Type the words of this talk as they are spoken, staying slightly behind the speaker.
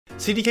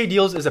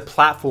CDKDeals is a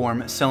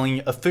platform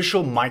selling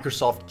official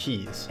Microsoft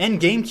keys and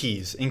game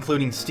keys,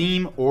 including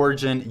Steam,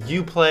 Origin,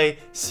 Uplay,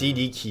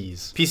 CD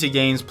keys, PC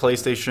games,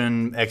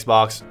 PlayStation,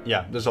 Xbox.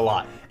 Yeah, there's a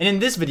lot. And in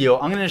this video,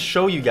 I'm gonna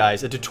show you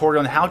guys a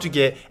tutorial on how to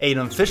get an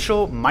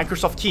official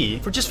Microsoft key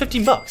for just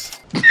 15 bucks.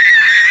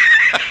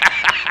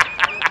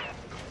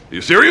 Are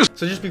you serious?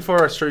 So just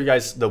before I show you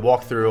guys the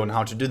walkthrough on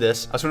how to do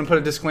this, I just want to put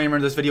a disclaimer.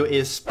 This video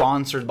is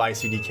sponsored by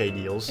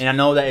CDKDeals. And I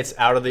know that it's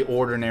out of the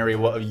ordinary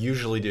what we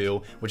usually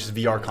do, which is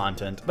VR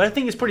content. But I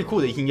think it's pretty cool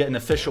that you can get an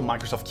official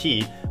Microsoft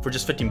key for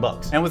just 15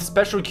 bucks. And with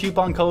special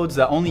coupon codes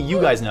that only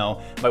you guys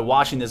know by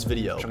watching this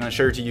video. I'm going to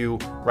share to you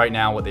right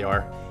now what they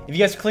are. If you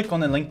guys click on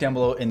the link down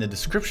below in the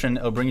description,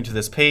 it'll bring you to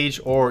this page,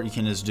 or you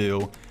can just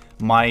do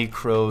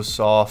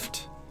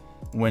Microsoft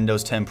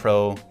Windows 10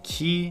 Pro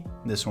key,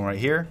 this one right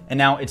here. And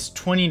now it's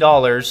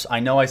 $20. I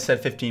know I said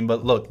 15,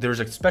 but look,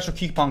 there's a special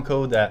coupon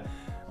code that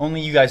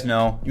only you guys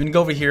know. You can go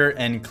over here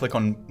and click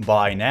on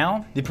buy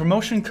now. The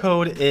promotion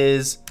code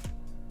is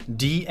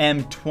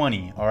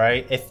DM20, all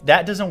right? If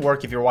that doesn't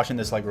work, if you're watching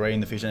this like right in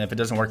the future, and if it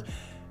doesn't work,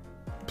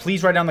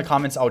 please write down in the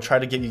comments. I'll try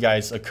to give you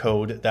guys a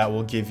code that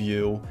will give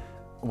you,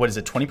 what is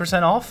it,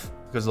 20% off?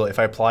 Because look, if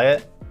I apply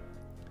it,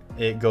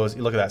 it goes,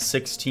 look at that,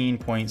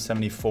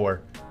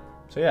 16.74.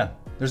 So yeah,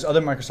 there's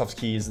other Microsoft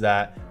keys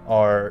that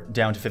are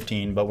down to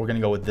 15, but we're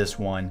gonna go with this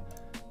one.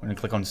 We're gonna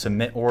click on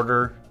submit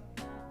order.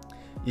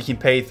 You can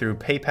pay through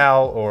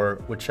PayPal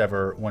or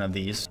whichever one of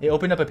these. It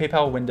opened up a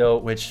PayPal window,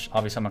 which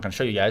obviously I'm not gonna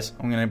show you guys.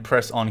 I'm gonna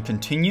press on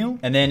continue,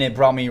 and then it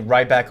brought me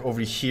right back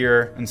over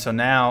here. And so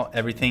now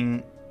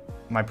everything,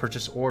 my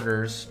purchase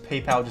orders,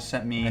 PayPal just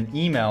sent me an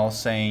email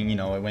saying, you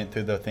know, it went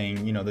through the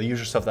thing, you know, the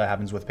usual stuff that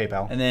happens with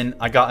PayPal. And then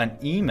I got an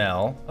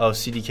email of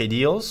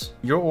CDKDeals.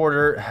 Your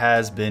order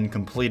has been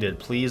completed.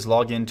 Please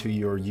log into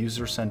your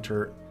user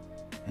center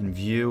and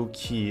view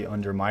key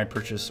under my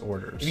purchase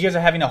orders. If you guys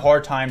are having a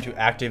hard time to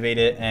activate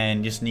it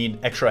and just need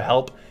extra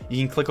help,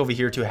 you can click over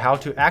here to how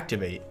to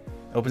activate.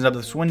 It opens up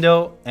this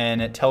window and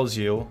it tells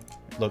you,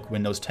 look,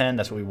 Windows 10,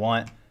 that's what we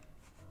want.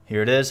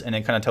 Here it is. And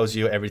it kind of tells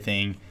you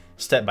everything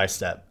step by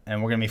step,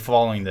 and we're gonna be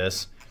following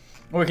this,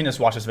 or we can just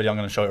watch this video. I'm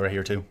gonna show it right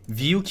here too.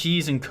 View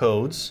keys and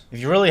codes. If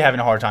you're really having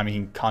a hard time, you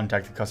can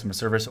contact the customer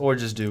service or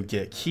just do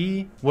get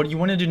key. What you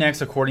want to do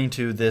next, according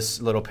to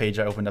this little page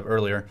I opened up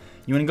earlier,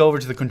 you want to go over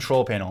to the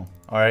control panel,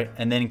 all right,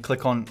 and then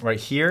click on right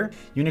here.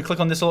 You want to click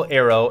on this little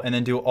arrow and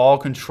then do all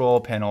control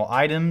panel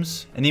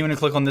items, and then you want to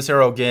click on this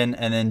arrow again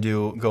and then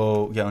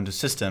go get onto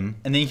system,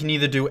 and then you can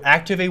either do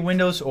activate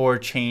Windows or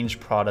change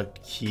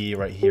product key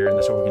right here, and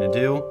that's what we're gonna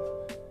do.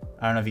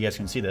 I don't know if you guys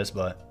can see this,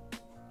 but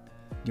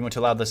you want to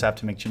allow this app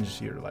to make changes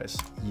to your device.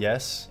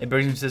 Yes. It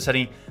brings me to the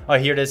setting. Oh,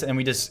 here it is. And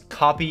we just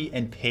copy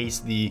and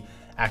paste the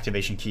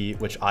activation key,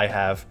 which I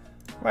have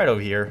right over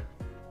here.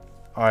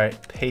 All right,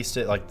 paste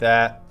it like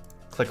that.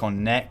 Click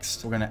on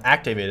next. We're gonna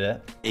activate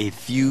it. A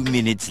few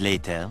minutes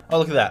later. Oh,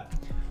 look at that.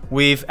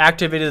 We've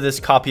activated this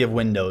copy of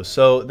Windows.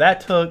 So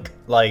that took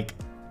like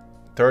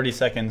 30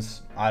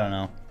 seconds, I don't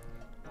know.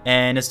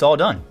 And it's all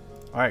done.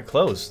 All right,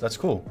 close. That's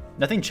cool.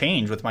 Nothing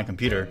changed with my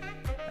computer.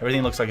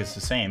 Everything looks like it's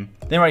the same.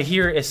 Then right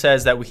here, it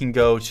says that we can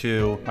go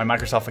to my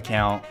Microsoft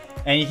account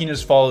and you can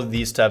just follow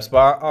these steps, but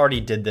I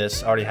already did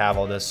this, I already have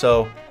all this,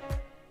 so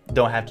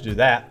don't have to do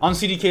that. On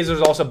CDKs,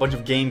 there's also a bunch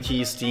of game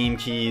keys, Steam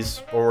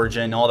keys,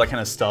 Origin, all that kind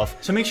of stuff.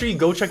 So make sure you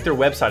go check their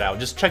website out.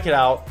 Just check it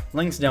out.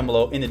 Links down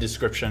below in the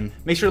description.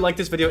 Make sure to like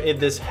this video if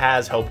this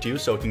has helped you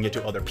so it can get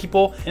to other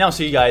people. And I'll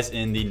see you guys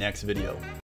in the next video.